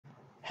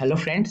Hello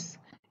friends,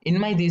 in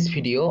my this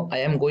video I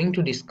am going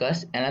to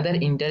discuss another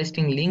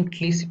interesting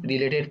linked list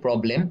related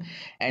problem,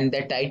 and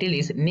the title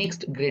is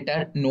next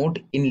greater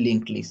node in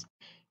linked list.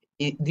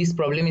 This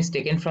problem is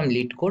taken from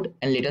LeetCode,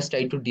 and let us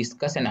try to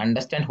discuss and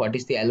understand what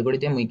is the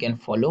algorithm we can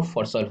follow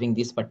for solving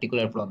this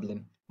particular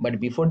problem. But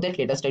before that,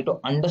 let us try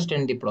to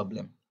understand the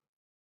problem.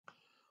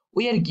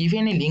 We are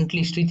given a linked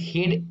list with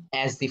head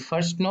as the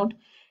first node.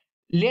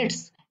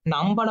 Let's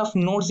number of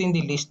nodes in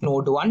the list: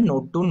 node 1,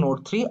 node 2,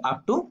 node 3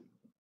 up to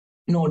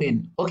node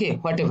n. Okay,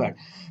 whatever.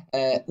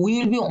 We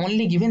will be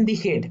only given the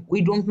head.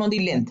 We don't know the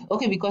length.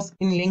 Okay, because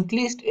in linked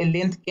list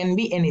length can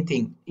be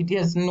anything. It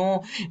has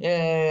no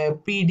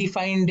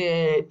predefined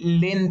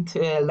length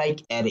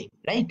like array,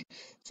 right?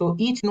 So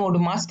each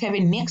node must have a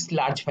next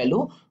large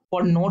value.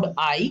 For node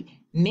I,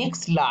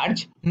 next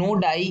large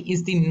node I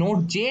is the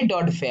node j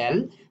dot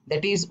val.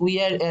 That is, we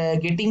are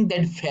getting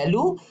that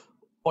value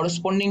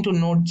corresponding to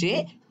node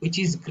j, which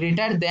is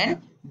greater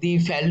than the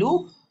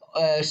value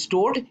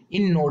stored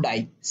in node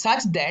I,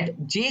 such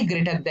that j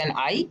greater than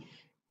I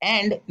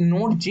and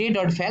node j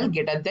dot val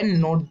greater than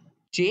node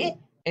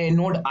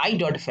I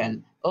dot val.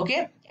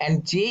 Okay,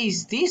 and j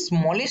is the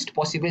smallest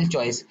possible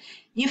choice.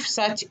 If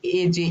such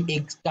a j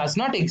does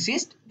not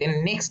exist,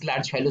 then next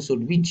large value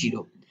should be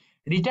 0.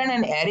 Return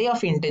an array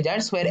of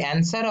integers where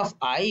answer of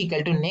I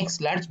equal to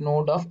next large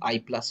node of I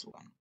plus 1.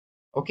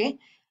 Okay,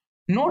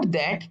 note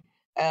that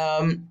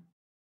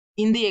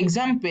in the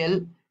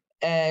example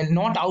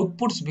not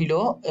outputs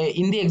below,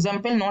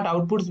 example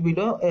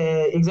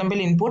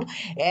input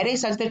array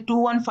such that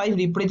 215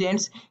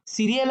 represents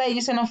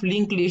serialization of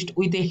linked list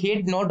with a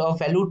head node of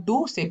value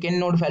 2, second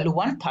node value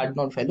 1, third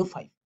node value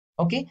 5.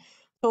 Okay,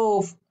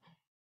 so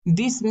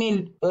this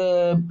may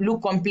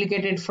look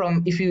complicated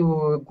from if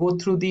you go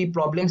through the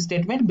problem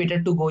statement.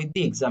 Better to go with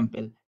the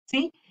example.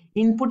 See,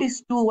 input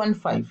is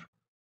 215.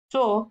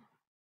 So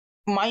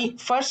my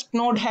first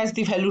node has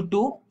the value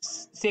 2,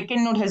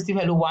 second node has the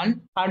value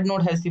 1, third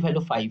node has the value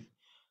 5.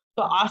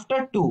 So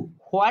after 2,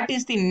 what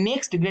is the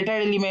next greater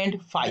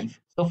element?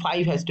 5. So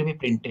 5 has to be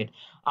printed.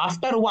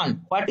 After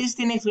 1, what is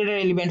the next greater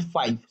element?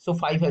 5. So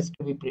 5 has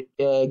to be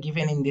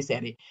given in this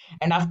array.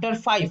 And after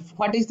 5,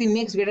 what is the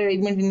next greater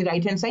element in the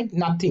right hand side?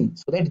 Nothing.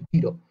 So that's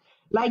 0.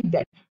 Like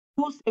that.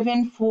 2,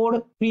 7,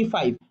 4, 3,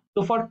 5.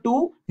 So for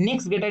 2,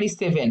 next greater is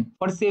 7.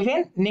 For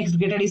 7, next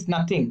greater is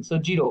nothing. So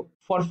 0.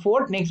 For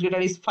 4, next greater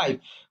is 5.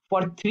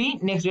 For 3,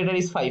 next greater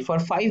is 5. For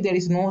 5, there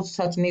is no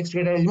such next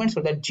greater element.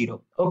 So that's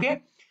 0.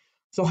 Okay.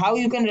 So how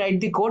you can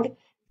write the code?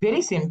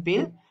 Very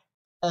simple.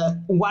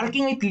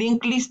 Working with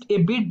linked list a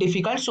bit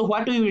difficult. So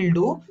what we will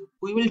do?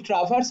 We will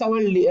traverse our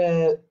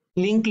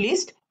linked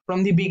list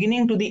from the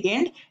beginning to the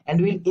end,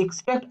 and we'll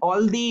extract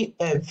all the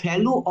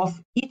value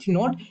of each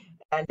node,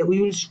 and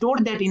we will store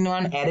that in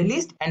one array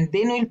list, and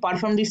then we'll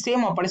perform the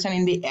same operation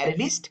in the array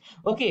list.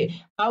 Okay,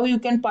 how you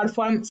can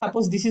perform?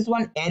 Suppose this is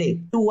one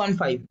array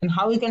 215, and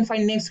how you can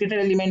find next greater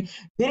element?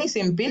 Very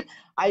simple.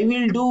 I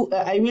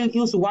will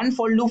use one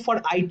for loop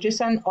for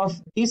iteration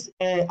of this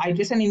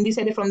iteration in this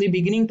array from the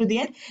beginning to the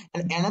end,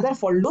 and another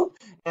for loop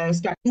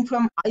starting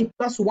from I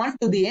plus 1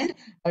 to the end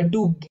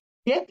to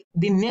take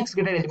the next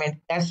greater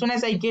element. As soon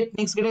as I get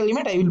next greater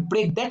element, I will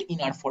break that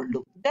inner for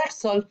loop.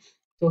 That's all.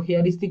 So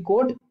here is the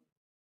code.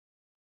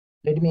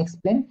 Let me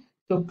explain.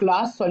 So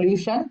class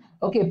solution,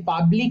 okay,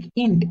 public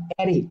int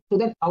array, so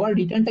that our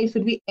return type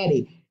should be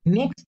array.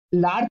 Next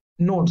large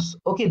nodes,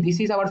 okay, this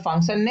is our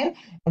function name,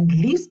 and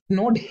list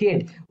node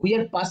head, we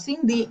are passing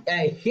the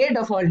head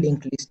of our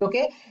linked list.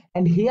 Okay,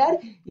 and here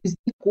is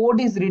the code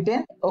is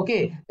written.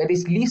 Okay, that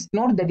is list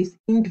node, that is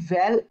int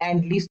val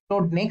and list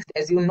node next.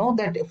 As you know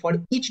that for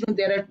each node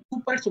there are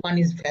two parts, one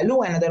is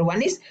value, another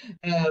one is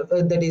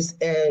that is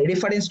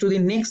reference to the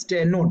next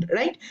node,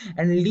 right?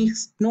 And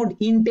list node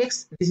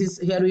index, this is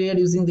here we are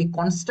using the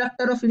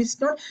constructor of list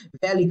node,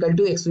 val equal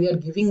to x, we are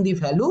giving the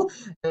value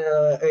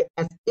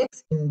as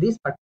x in this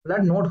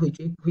particular node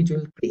which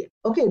will create.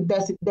 Okay,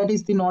 that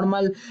is the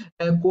normal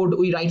code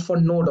we write for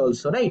node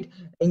also, right?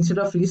 Instead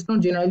of list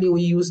node, generally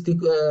we use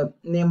the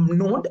name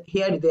node.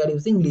 Here they are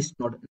using list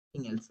node,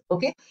 nothing else.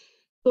 Okay,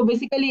 so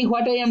basically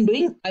what I am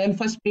doing, I am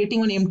first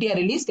creating an empty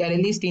array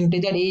list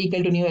integer a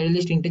equal to new array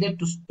list integer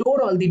to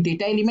store all the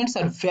data elements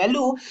or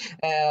value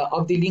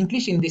of the linked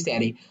list in this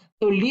array.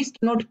 So list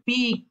node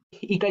p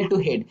equal to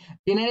head.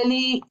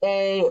 Generally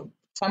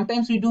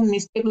sometimes we do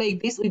mistake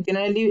like this. We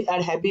generally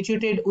are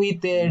habituated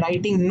with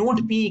writing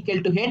node p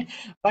equal to head,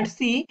 but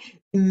see,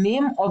 the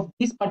name of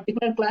this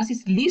particular class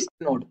is list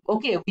node,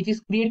 okay, which is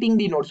creating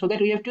the node, so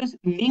that we have to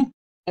link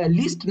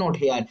list node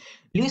here.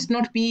 List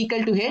node p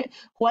equal to head.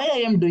 Why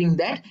I am doing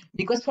that?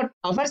 Because for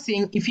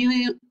traversing, if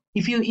you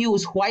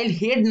use while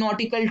head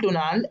not equal to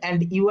null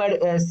and you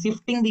are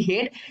shifting the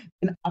head,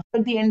 then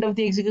after the end of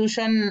the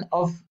execution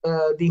of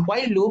the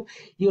while loop,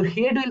 your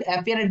head will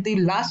appear at the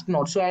last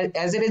node. So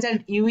as a result,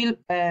 you will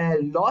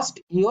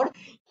lost your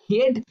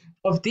head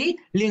of the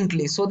linked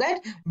list, so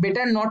that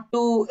better not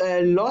to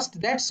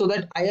lost that, so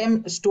that I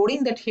am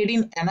storing that head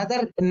in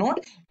another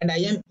node and I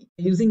am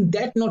using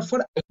that node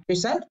for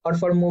iteration or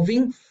for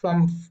moving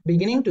from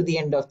beginning to the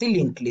end of the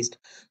linked list.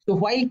 So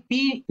while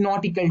p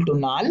not equal to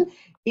null,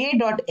 a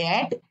dot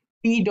add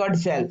p dot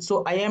val,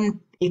 so I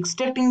am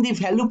extracting the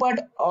value part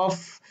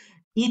of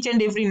each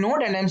and every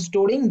node and I'm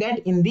storing that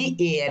in the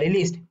A array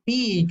list.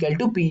 P equal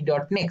to P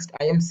dot next.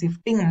 I am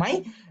shifting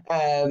my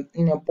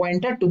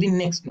pointer to the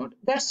next node.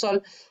 That's all.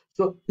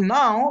 So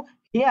now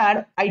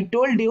here I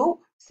told you,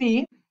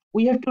 see,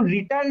 we have to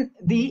return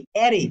the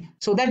array,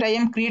 so that I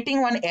am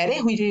creating one array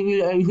which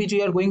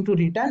we are going to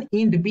return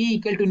int b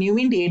equal to new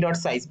int a dot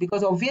size,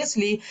 because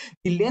obviously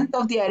the length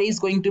of the array is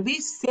going to be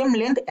same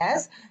length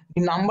as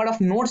the number of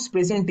nodes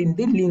present in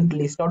the linked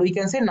list, or we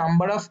can say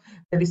number of,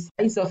 that is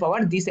size of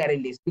our this array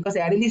list, because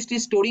array list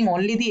is storing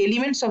only the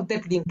elements of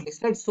that linked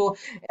list, right? So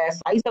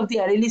size of the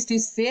array list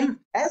is same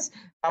as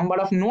number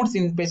of nodes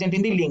in present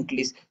in the linked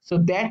list, so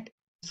that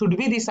should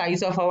be the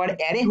size of our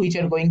array which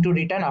are going to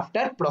return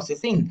after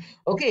processing.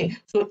 Okay,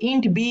 so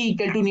int b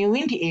equal to new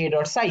int a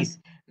dot size.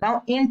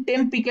 Now int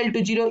temp equal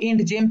to 0,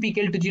 int jump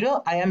equal to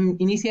 0. I am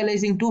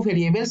initializing two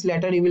variables.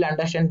 Later you will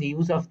understand the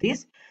use of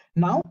this.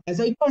 Now, as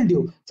I told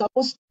you,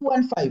 suppose 2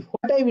 and 5,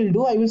 what I will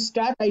do, I will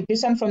start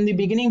iteration from the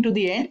beginning to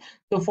the end.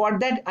 So for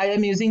that, I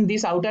am using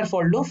this outer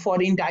for loop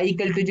for int I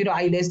equal to 0,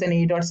 I less than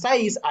a dot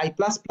size, I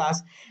plus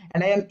plus,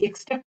 and I am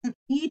extracting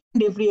each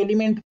and every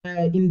element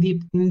in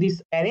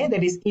this array,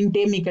 that is int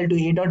m equal to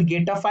a dot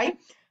get of I.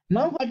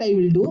 Now what I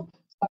will do,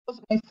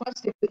 suppose my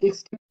first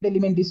extracted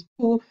element is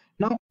 2.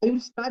 Now I will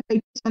start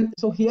iteration.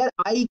 So here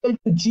I equal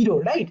to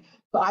 0, right?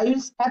 So I will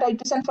start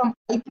iteration from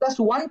I plus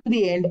 1 to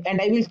the end, and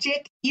I will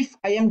check if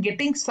I am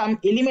getting some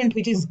element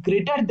which is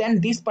greater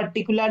than this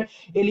particular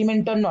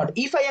element or not.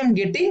 If I am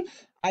getting,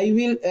 I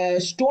will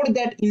store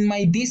that in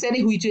my this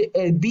array, which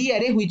b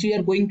array, which we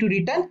are going to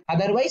return.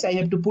 Otherwise, I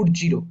have to put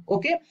 0.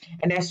 Okay,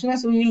 and as soon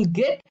as we will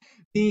get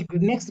the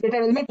next greater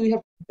element, we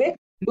have to break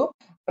loop.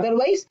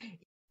 Otherwise,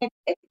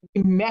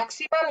 the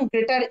maximum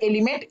greater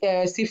element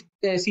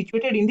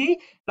situated in the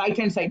right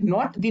hand side,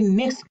 not the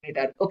next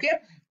greater. Okay.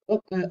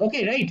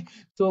 Okay, right.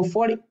 So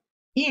for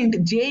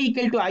int j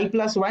equal to I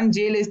plus 1,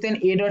 j less than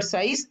a dot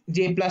size,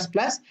 j plus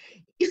plus.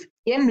 If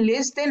m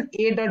less than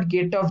a dot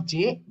get of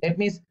j, that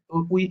means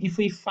if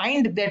we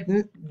find that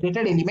greater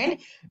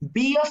element,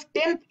 b of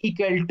temp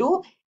equal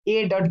to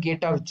a dot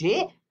get of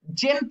j,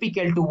 jump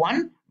equal to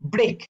 1,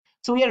 break.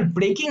 So we are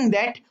breaking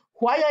that.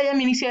 Why I am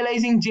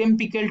initializing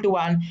jump equal to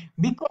 1?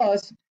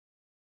 Because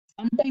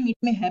sometimes it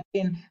may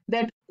happen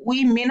that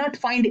we may not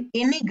find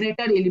any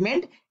greater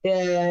element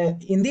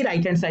in the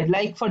right hand side.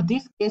 Like for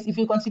this case, if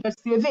you consider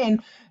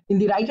 7, in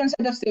the right hand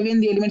side of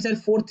 7 the elements are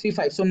 4, 3,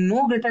 5, so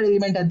no greater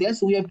element are there,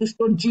 so we have to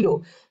store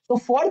 0. So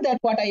for that,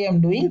 what I am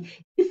doing,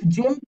 if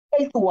jump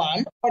equal to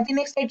 1, for the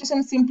next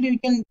iteration simply we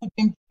can do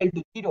jump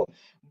equal to 0.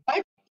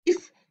 But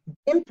if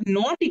jump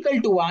not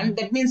equal to 1,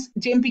 that means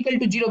jump equal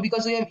to 0,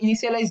 because we have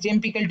initialized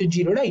jump equal to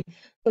 0, right?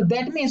 So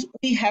that means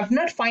we have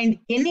not find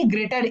any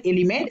greater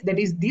element, that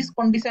is this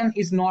condition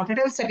is not at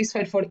all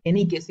satisfied for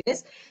any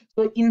cases.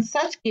 So in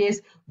such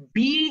case,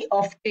 b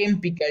of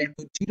temp equal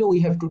to 0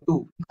 we have to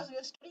do, because we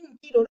are storing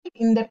 0, right?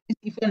 In that case,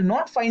 if we are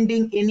not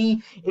finding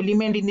any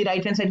element in the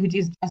right hand side which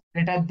is just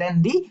greater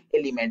than the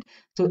element,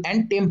 so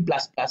and temp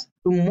plus plus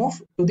to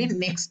move to the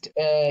next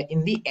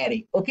in the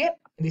array. Okay,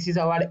 this is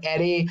our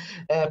array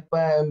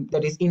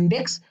that is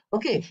index.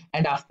 Okay,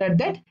 and after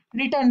that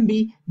return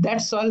b.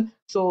 That's all.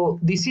 So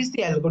this is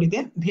the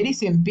algorithm, very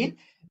simple.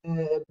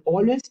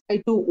 Always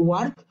try to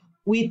work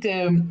with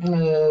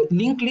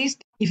linked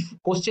list. If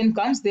question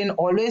comes, then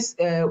always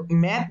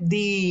map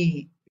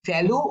the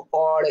value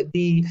or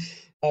the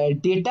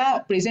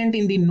data present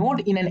in the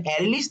node in an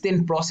array list,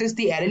 then process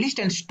the array list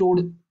and store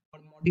or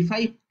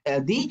modify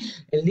the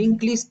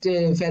linked list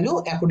value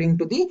according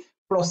to the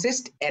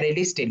processed array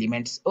list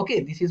elements.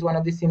 Okay, this is one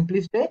of the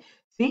simplest way.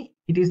 See,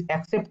 it is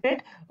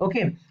accepted.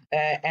 Okay,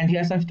 and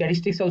here are some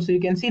statistics also. You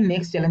can see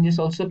next challenges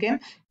also came.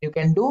 You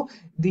can do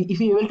the, if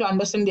you are able to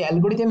understand the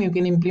algorithm, you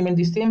can implement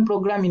the same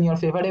program in your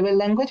favorable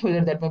language,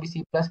 whether that may be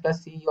C++,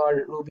 C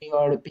or Ruby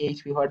or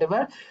PHP,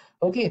 whatever.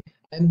 Okay,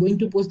 I'm going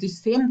to post the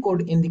same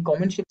code in the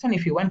comment section.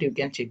 If you want, you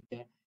can check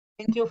there.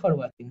 Thank you for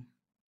watching.